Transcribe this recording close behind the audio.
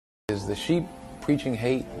Is the sheep preaching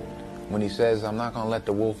hate when he says, I'm not going to let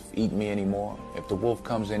the wolf eat me anymore? If the wolf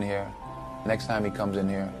comes in here, next time he comes in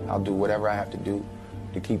here, I'll do whatever I have to do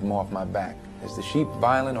to keep him off my back. Is the sheep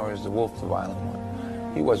violent or is the wolf the violent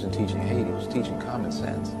one? He wasn't teaching hate, he was teaching common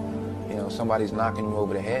sense. You know, somebody's knocking you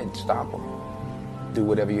over the head, stop them. Do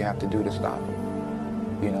whatever you have to do to stop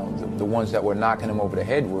them. You know, the ones that were knocking him over the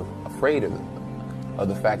head were afraid of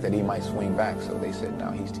the fact that he might swing back, so they said,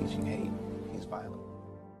 now he's teaching hate, he's violent.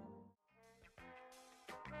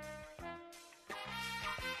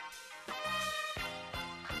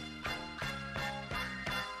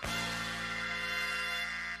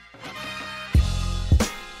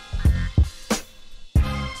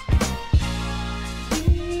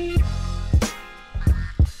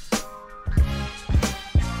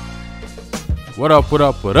 What up, what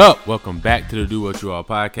up, what up? Welcome back to the Do What You Are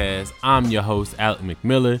podcast. I'm your host, Alec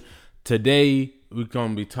McMillan. Today, we're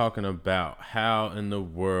going to be talking about how in the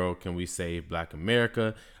world can we save Black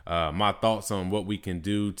America, my thoughts on what we can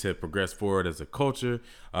do to progress forward as a culture,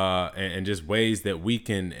 and just ways that we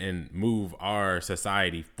can and move our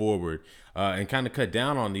society forward, and kind of cut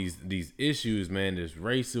down on these issues, man. This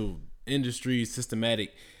racial industry,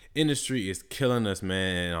 systematic industry is killing us,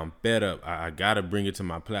 man, and I'm fed up. I gotta bring it to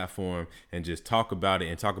my platform and just talk about it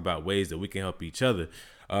and talk about ways that we can help each other.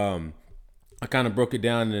 I kind of broke it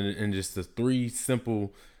down in just the three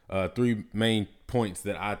main points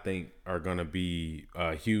that I think are gonna be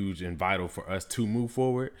huge and vital for us to move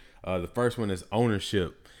forward. The first one is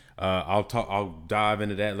ownership. I'll dive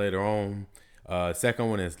into that later on. Second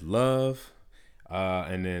one is love,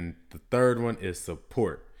 and then the third one is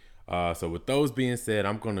support. So with those being said,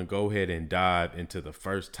 I'm going to go ahead and dive into the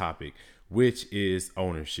first topic, which is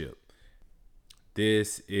ownership.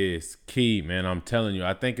 This is key, man. I'm telling you,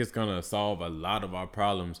 I think it's going to solve a lot of our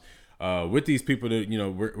problems with these people that, you know,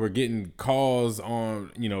 we're getting calls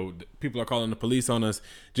on, you know, people are calling the police on us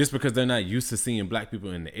just because they're not used to seeing Black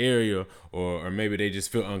people in the area, or maybe they just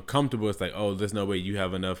feel uncomfortable. It's like, oh, there's no way you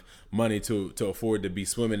have enough money to afford to be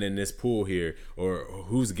swimming in this pool here, or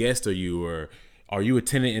whose guest are you, or are you a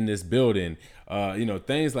tenant in this building? You know,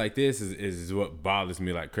 things like this is what bothers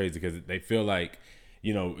me like crazy, because they feel like,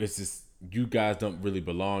 you know, it's just, you guys don't really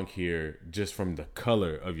belong here just from the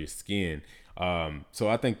color of your skin. So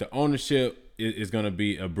I think the ownership is going to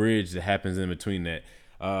be a bridge that happens in between that.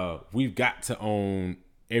 We've got to own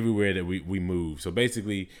everywhere that we move. So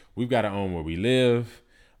basically, we've got to own where we live.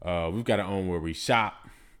 We've got to own where we shop.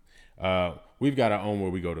 We've got to own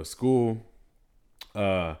where we go to school.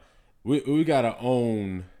 We gotta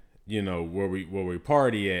own, you know, where we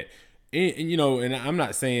party at, and you know, and I'm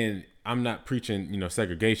not saying, I'm not preaching, you know,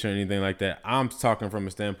 segregation or anything like that. I'm talking from a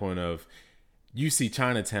standpoint of, you see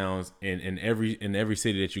Chinatowns in every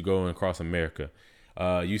city that you go in across America.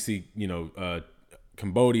 You see, you know,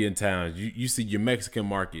 Cambodian towns. You see your Mexican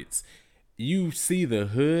markets. You see the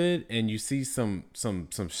hood, and you see some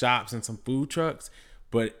shops and some food trucks,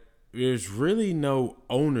 but there's really no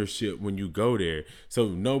ownership when you go there. So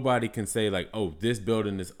nobody can say like, oh, this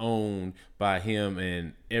building is owned by him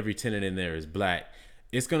and every tenant in there is Black.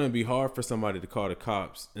 It's going to be hard for somebody to call the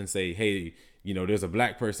cops and say, hey, you know, there's a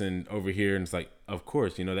Black person over here. And it's like, of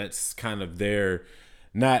course, you know, that's kind of their,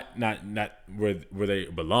 not where they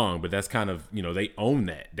belong, but that's kind of, you know, they own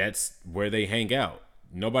that. That's where they hang out.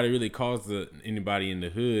 Nobody really calls anybody in the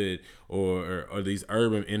hood or these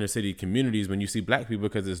urban inner city communities when you see Black people,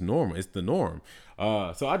 because it's normal. It's the norm.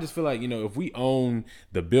 So I just feel like, you know, if we own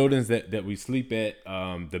the buildings that we sleep at,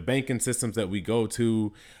 the banking systems that we go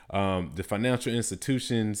to, the financial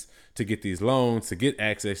institutions to get these loans, to get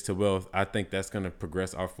access to wealth, I think that's going to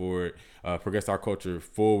progress our culture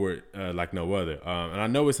forward like no other. And I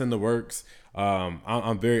know it's in the works.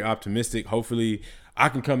 I'm very optimistic. Hopefully I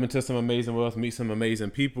can come into some amazing wealth, meet some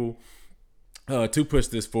amazing people to push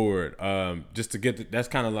this forward. Just to get that's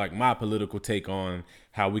kind of like my political take on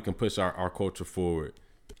how we can push our culture forward.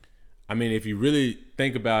 I mean, if you really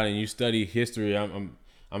think about it and you study history, I'm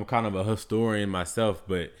kind of a historian myself,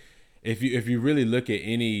 but if you really look at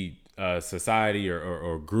any society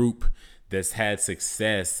or group that's had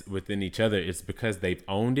success within each other, it's because they've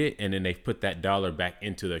owned it, and then they've put that dollar back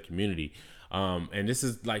into their community. And this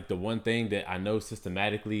is like the one thing that I know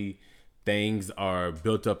systematically things are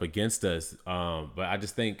built up against us. But I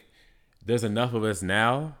just think there's enough of us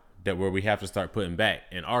now that where we have to start putting back.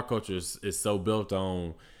 And our culture is so built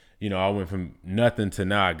on, you know, I went from nothing to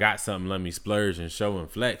now I got something, let me splurge and show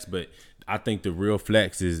and flex. But I think the real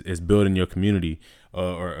flex is building your community,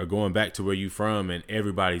 or going back to where you from and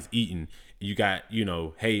everybody's eating. You got, you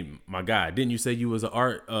know, hey, my guy, didn't you say you was an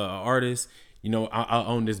artist? I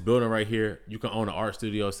own this building right here. You can own an art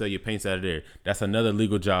studio, sell your paints out of there. That's another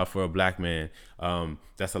legal job for a black man.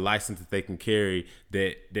 That's a license that they can carry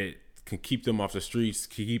that can keep them off the streets,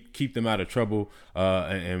 keep them out of trouble,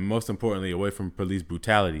 and most importantly, away from police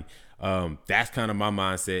brutality. That's kind of my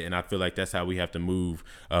mindset, and I feel like that's how we have to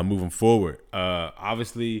moving forward.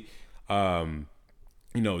 Obviously,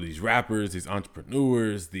 these rappers, these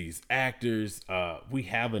entrepreneurs, these actors, we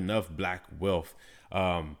have enough black wealth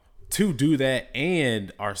to do that,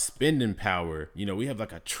 and our spending power. We have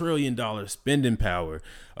like $1 trillion spending power.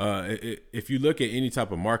 If you look at any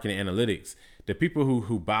type of marketing analytics, the people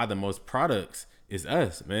who buy the most products is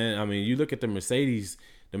us, man. I mean, you look at the Mercedes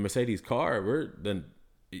car,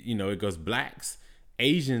 it goes blacks,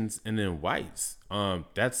 Asians, and then whites.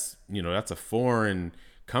 That's a foreign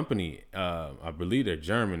company. I believe they're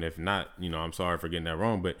German. If not, I'm sorry for getting that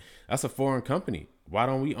wrong, but that's a foreign company. Why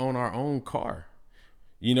don't we own our own car?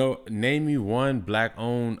 Name me one black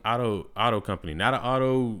owned auto company, not an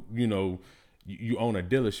auto, you own a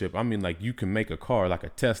dealership. I mean, like, you can make a car like a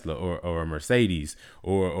Tesla or a Mercedes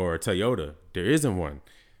or a Toyota. There isn't one.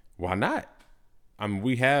 Why not? I mean,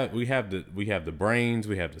 we have the brains,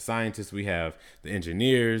 we have the scientists, we have the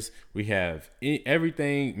engineers, we have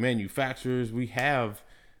everything, manufacturers. We have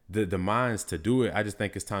the minds to do it. I just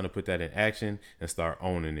think it's time to put that in action and start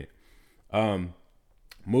owning it.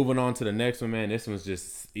 Moving on to the next one, man. This one's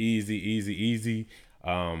just easy.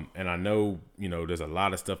 And I know, there's a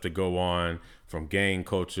lot of stuff to go on, from gang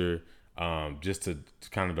culture, just to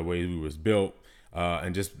kind of the way we was built,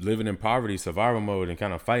 and just living in poverty, survival mode, and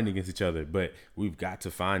kind of fighting against each other. But we've got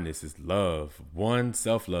to find this is love. One,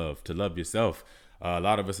 self-love, to love yourself. A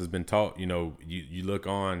lot of us has been taught, you look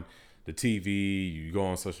on the TV, you go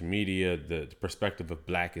on social media, the perspective of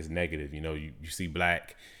black is negative. You see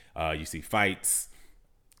black, you see fights,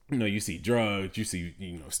 you see drugs, you see,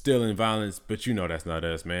 stealing, violence, but that's not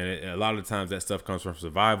us, man. A lot of times that stuff comes from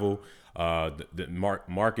survival. The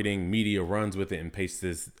marketing media runs with it and paints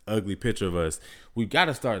this ugly picture of us. We've got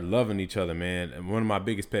to start loving each other, man. And one of my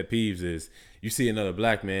biggest pet peeves is you see another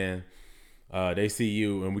black man, they see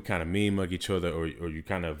you, and we kind of mean mug each other, or you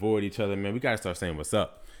kind of avoid each other, man. We got to start saying, what's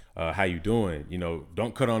up? How you doing?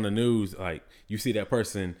 Don't cut on the news. Like, you see that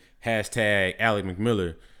person, hashtag Alec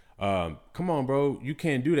McMiller. Come on, bro. You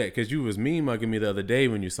can't do that, because you was mean mugging me the other day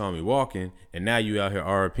when you saw me walking, and now you out here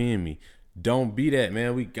RPing me. Don't be that,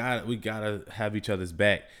 man. We gotta have each other's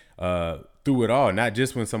back through it all, not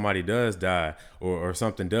just when somebody does die or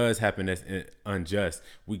something does happen that's unjust.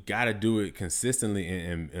 We gotta do it consistently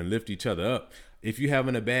and lift each other up. If you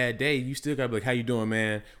having a bad day, you still gotta be like, how you doing,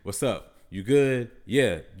 man? What's up? You good?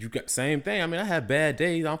 Yeah, you got same thing. I mean, I have bad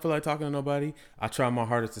days. I don't feel like talking to nobody. I try my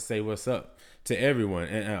hardest to say what's up to everyone,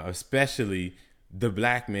 and especially the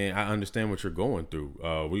black man. I understand what you're going through.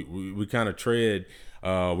 We kind of tread,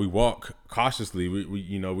 we walk cautiously.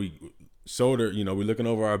 We shoulder, we're looking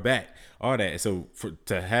over our back, all that. So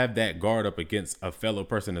to have that guard up against a fellow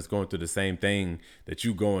person that's going through the same thing that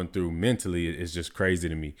you going through mentally is just crazy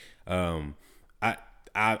to me.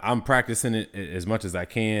 I'm practicing it as much as I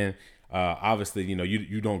can. Obviously,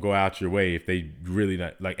 you don't go out your way if they really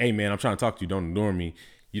not like, hey man, I'm trying to talk to you, don't ignore me.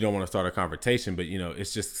 You don't want to start a conversation, but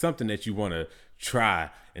it's just something that you want to try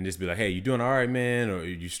and just be like, hey, you doing all right, man? Or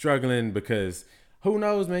you struggling? Because who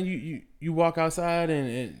knows, man, you walk outside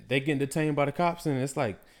and they getting detained by the cops, and it's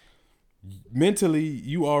like, mentally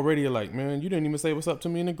you already are like, man, you didn't even say what's up to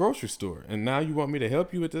me in the grocery store, and now you want me to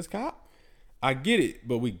help you with this cop? I get it,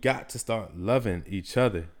 but we got to start loving each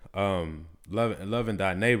other. Loving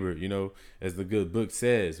thy neighbor, as the good book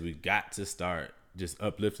says. We got to start just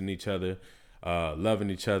uplifting each other,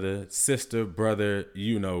 loving each other, sister, brother.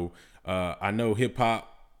 I know hip hop,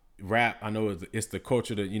 rap, I know it's the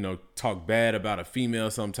culture to talk bad about a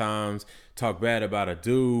female sometimes, talk bad about a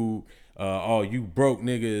dude. Oh, you broke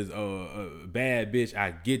niggas, bad bitch.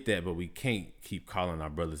 I get that, but we can't keep calling our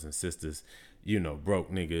brothers and sisters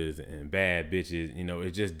broke niggas and bad bitches.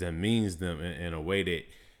 It just demeans them in a way that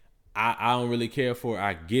I don't really care for.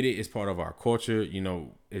 I get it. It's part of our culture.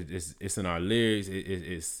 It's in our lyrics.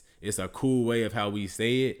 It's a cool way of how we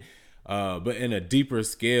say it. But in a deeper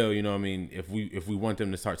scale, if we want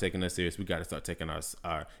them to start taking us serious, we got to start taking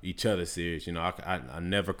our each other serious. I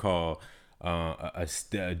never call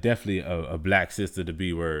definitely a black sister the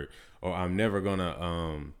B word, or I'm never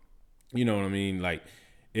gonna like,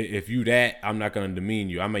 if you that, I'm not going to demean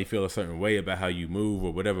you. I may feel a certain way about how you move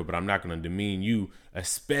or whatever, but I'm not going to demean you,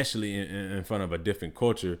 especially in front of a different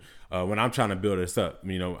culture. When I'm trying to build this up,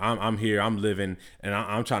 I'm here, I'm living, and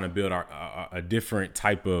I'm trying to build a different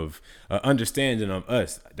type of understanding of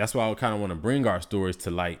us. That's why I kind of want to bring our stories to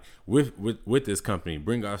light with this company,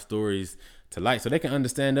 bring our stories light so they can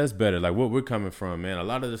understand us better, like what we're coming from, man. A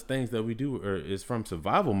lot of the things that we do is from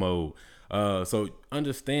survival mode. So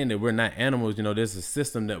understand that we're not animals. You know, there's a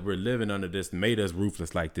system that we're living under that's made us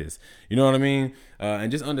ruthless like this. You know what I mean?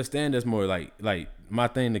 And just understand this more. Like my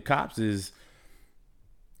thing to cops is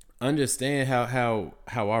understand how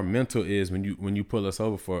our mental is when you pull us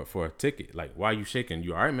over for a ticket. Like, why you shaking?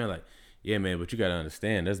 You all right, man? Like, yeah, man. But you got to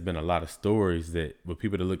understand, there's been a lot of stories that with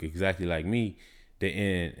people that look exactly like me, they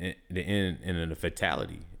end in a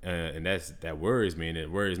fatality, and that worries me, and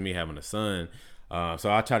it worries me having a son.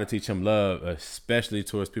 So I try to teach him love, especially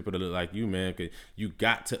towards people that look like you, man. Cause you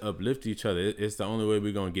got to uplift each other. It's the only way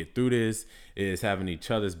we're gonna get through this is having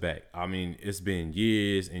each other's back. I mean, it's been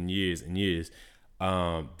years and years and years.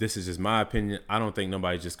 This is just my opinion. I don't think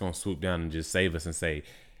nobody's just gonna swoop down and just save us and say,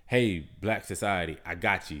 "Hey, Black society, I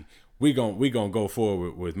got you. We gonna go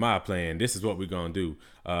forward with my plan. This is what we're gonna do."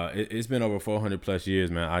 It's been over 400 plus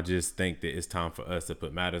years, man. I just think that it's time for us to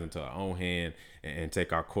put matters into our own hand and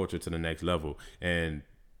take our culture to the next level. And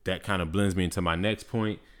that kind of blends me into my next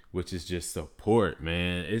point, which is just support,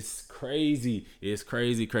 man. It's crazy. It's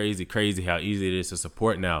crazy how easy it is to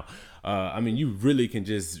support now. I mean, you really can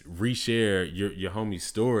just reshare your homie's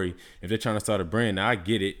story if they're trying to start a brand. Now, I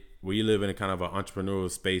get it. We live in a kind of an entrepreneurial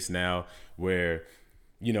space now where,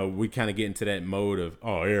 you know, we kind of get into that mode of,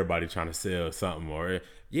 oh, everybody trying to sell something, or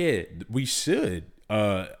yeah, we should.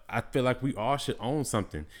 I feel like we all should own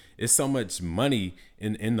something. It's so much money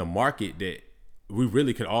in the market that we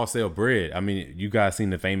really could all sell bread. I mean, you guys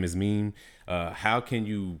seen the famous meme. How can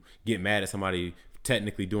you get mad at somebody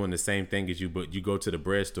technically doing the same thing as you, but you go to the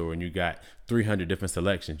bread store and you got 300 different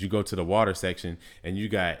selections. You go to the water section and you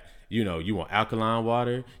got, you know, you want alkaline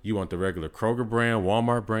water, you want the regular Kroger brand,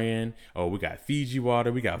 Walmart brand. Oh, we got Fiji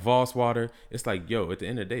water, we got Voss water. It's like, yo, at the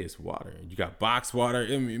end of the day, it's water. You got box water.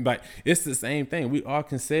 I mean, like, it's the same thing. We all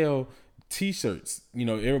can sell t-shirts. You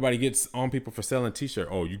know, everybody gets on people for selling t-shirt.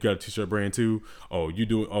 Oh, you got a t-shirt brand too? Oh, you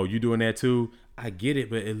doing that too? I get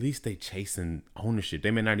it, but at least they chasing ownership.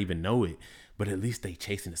 They may not even know it, but at least they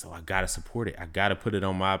chasing it. So I gotta support it. I gotta put it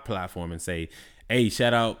on my platform and say, hey,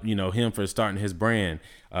 shout out, you know, him for starting his brand.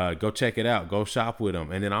 Go check it out. Go shop with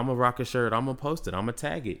him. And then I'm gonna rock a shirt. I'm gonna post it. I'm gonna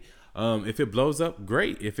tag it. If it blows up,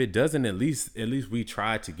 great. If it doesn't, at least we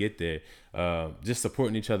tried to get there. Just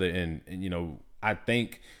supporting each other. And you know, I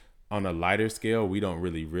think on a lighter scale, we don't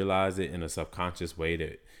really realize it in a subconscious way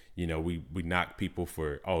that, you know, we knock people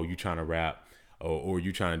for, oh, you trying to rap, or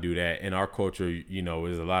you trying to do that. In our culture, you know,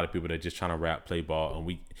 there's a lot of people that just trying to rap, play ball, and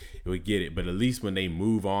we get it. But at least when they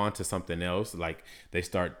move on to something else, like they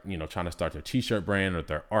start, you know, trying to start their t-shirt brand or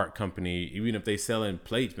their art company, even if they selling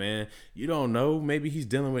plates, man, you don't know. Maybe he's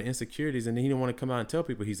dealing with insecurities and he don't want to come out and tell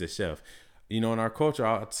people he's a chef. You know, in our culture,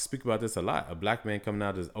 I speak about this a lot. A black man coming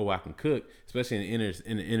out as, oh, I can cook, especially in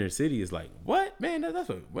the inner city, is like, what, man? That's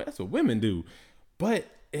what women do. But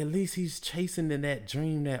at least he's chasing that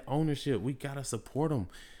dream, that ownership. We gotta support him.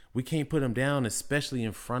 We can't put him down, especially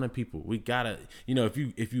in front of people. We gotta, you know,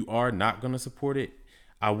 if you are not gonna support it,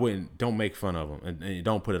 don't make fun of him and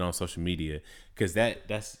don't put it on social media, because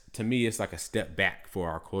that's to me, it's like a step back for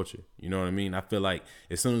our culture. You know what I mean? I feel like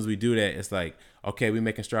as soon as we do that, it's like, okay, we're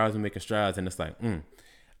making strides, and it's like,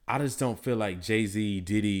 I just don't feel like Jay-Z,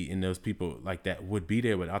 Diddy, and those people like that would be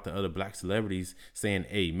there without the other black celebrities saying,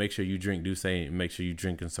 hey, make sure you drink Douce and make sure you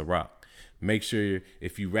drinking Ciroc. Make sure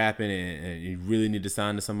if you rapping and you really need to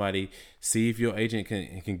sign to somebody, see if your agent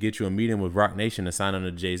can get you a meeting with Rock Nation to sign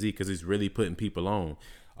under Jay-Z, because he's really putting people on.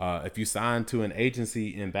 If you sign to an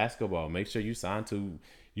agency in basketball, make sure you sign to,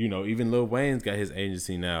 you know, even Lil Wayne's got his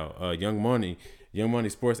agency now, Young Money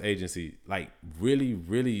Sports Agency. Like,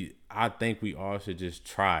 really, I think we all should just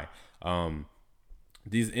try.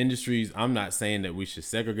 These industries, I'm not saying that we should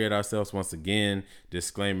segregate ourselves. Once again,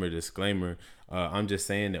 disclaimer. I'm just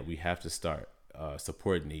saying that we have to start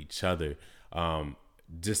supporting each other,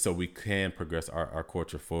 just so we can progress our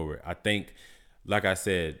culture forward. I think, like I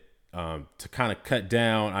said, to kind of cut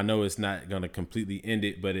down, I know it's not going to completely end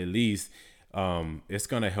it, but at least it's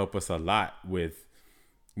going to help us a lot with,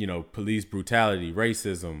 you know, police brutality,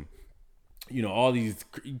 racism, you know, all these,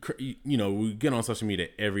 you know, we get on social media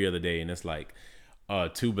every other day and it's like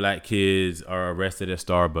 2 black kids are arrested at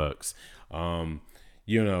Starbucks.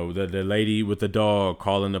 You know, the lady with the dog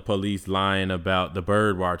calling the police, lying about the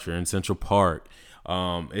bird watcher in Central Park.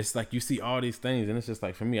 It's like you see all these things and it's just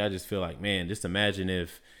like, for me, I just feel like, man, just imagine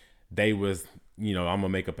if they was, you know, I'm gonna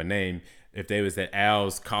make up a name, if they was at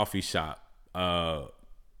Al's coffee shop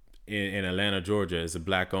in Atlanta, Georgia. It's a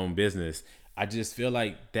black owned business. I just feel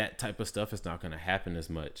like that type of stuff is not going to happen as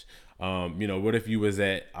much. You know, what if you was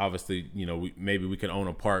at, obviously, you know, maybe we could own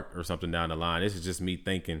a park or something down the line. This is just me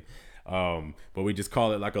thinking. But we just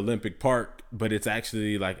call it like Olympic Park, but it's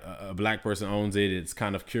actually like a black person owns it. It's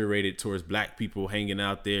kind of curated towards black people hanging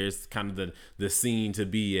out there. It's kind of the scene to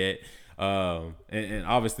be at. And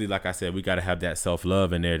obviously, like I said, we got to have that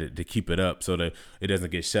self-love in there to keep it up so that it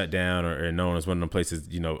doesn't get shut down or known as one of them places,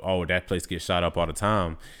 oh, that place gets shot up all the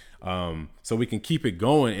time. So we can keep it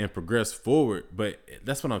going and progress forward. But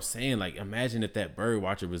that's what I'm saying. Like, imagine if that bird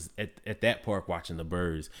watcher was at that park watching the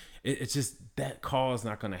birds. It's just that call's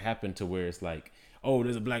not going to happen to where it's like, oh,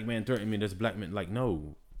 there's a black man threatening me. There's a black man. Like,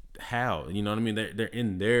 no, how? You know what I mean? They're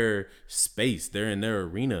in their space. They're in their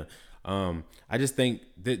arena. I just think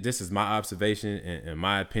this is my observation and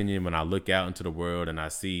my opinion when I look out into the world and I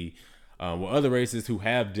see what other races who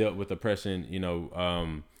have dealt with oppression,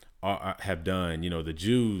 have done, the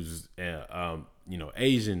Jews,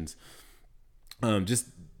 Asians, just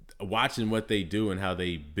watching what they do and how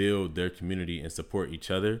they build their community and support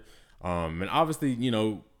each other. And obviously,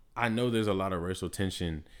 I know there's a lot of racial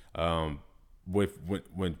tension with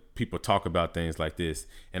when people talk about things like this.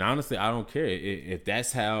 And honestly, I don't care if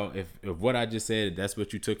that's how, if what I just said, that's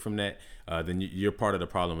what you took from that, then you're part of the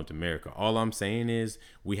problem with America. All I'm saying is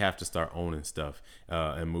we have to start owning stuff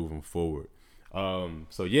and moving forward.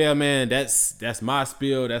 So yeah, man, that's my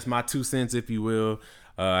spiel. That's my 2 cents, if you will.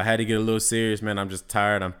 I had to get a little serious, man. I'm just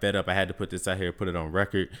tired. I'm fed up. I had to put this out here, put it on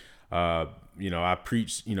record. I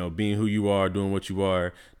preach, being who you are, doing what you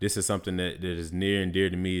are. This is something that is near and dear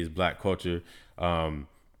to me, is black culture,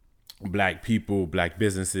 black people, black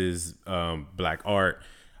businesses, black art.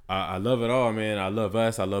 I love it all, man. I love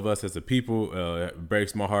us. I love us as a people. It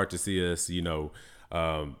breaks my heart to see us,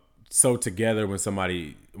 so together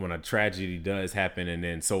when a tragedy does happen, and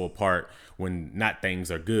then so apart when not things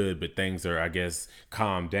are good, but things are, I guess,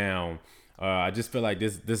 calmed down. I just feel like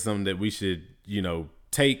this is something that we should,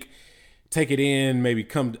 take it in, maybe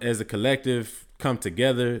come as a collective, come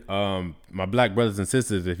together. My black brothers and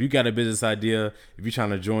sisters, if you got a business idea, if you're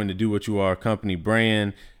trying to join to do what you are, company,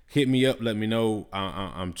 brand, hit me up. Let me know.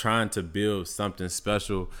 I'm trying to build something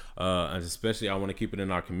special, and especially I want to keep it in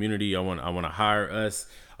our community. I want to hire us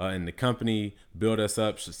in the company, build us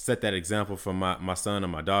up, set that example for my son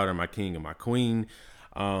and my daughter, my king and my queen.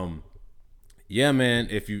 Yeah, man.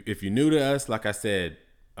 If you're new to us, like I said,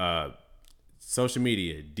 social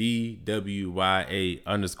media, DWYA_CO.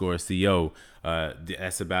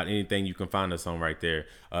 That's about anything you can find us on right there.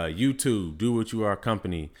 YouTube, Do What You Are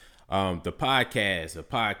Company. The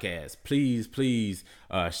podcast, please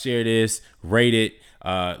share this, rate it.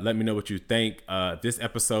 Let me know what you think. If this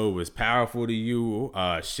episode was powerful to you,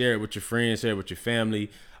 share it with your friends, share it with your family.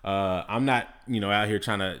 I'm not, out here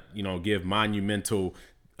trying to, give monumental,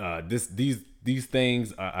 these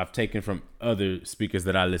things I've taken from other speakers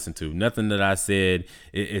that I listen to. Nothing that I said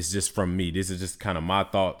is just from me. This is just kind of my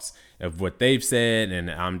thoughts of what they've said, and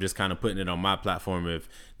I'm just kind of putting it on my platform if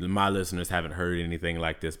my listeners haven't heard anything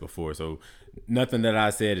like this before. So nothing that I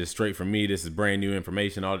said is straight from me. This is brand new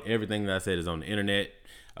information. Everything that I said is on the internet.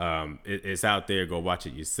 It's out there. Go watch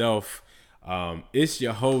it yourself. It's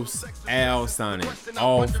your host, Al, signing off, and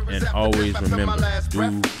always remember, do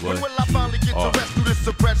what you are.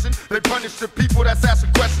 They punish the people that's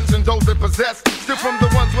asking questions and those that possess. Still from the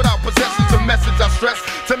ones without possessions, the message I stress.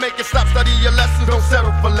 To make it stop, study your lessons, don't settle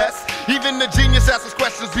for less. Even the genius asks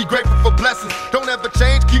questions, be grateful for blessings. Don't ever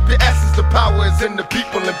change, keep your essence. The power is in the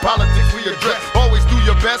people, in politics we address. Always do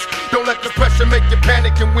your best, don't let the pressure make you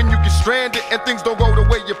panic. And when you get stranded and things don't go the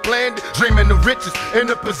way you planned it, dreaming of riches, in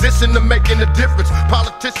a position to make a difference.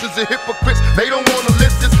 Politicians and hypocrites, they don't wanna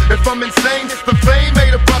list this. If I'm insane, it's the fame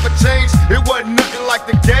made a proper change. It wasn't nothing like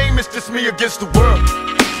the game, it's just me against the world.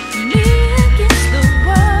 Me against the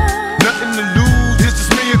world. Nothing to lose, it's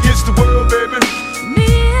just me against the world, baby.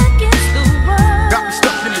 Me against the world. Got me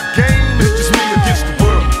stuck in the game, it's just me against the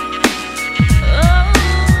world.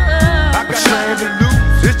 I got nothing to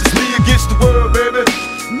lose, it's just me against the world, baby.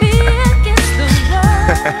 Me against the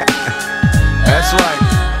world. That's right.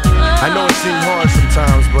 I know it seems hard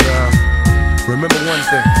sometimes, but remember one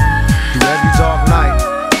thing. Through every dark night,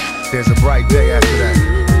 there's a bright day after that.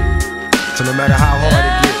 So no matter how hard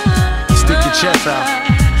it gets, stick your chest out,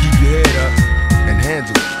 keep your head up.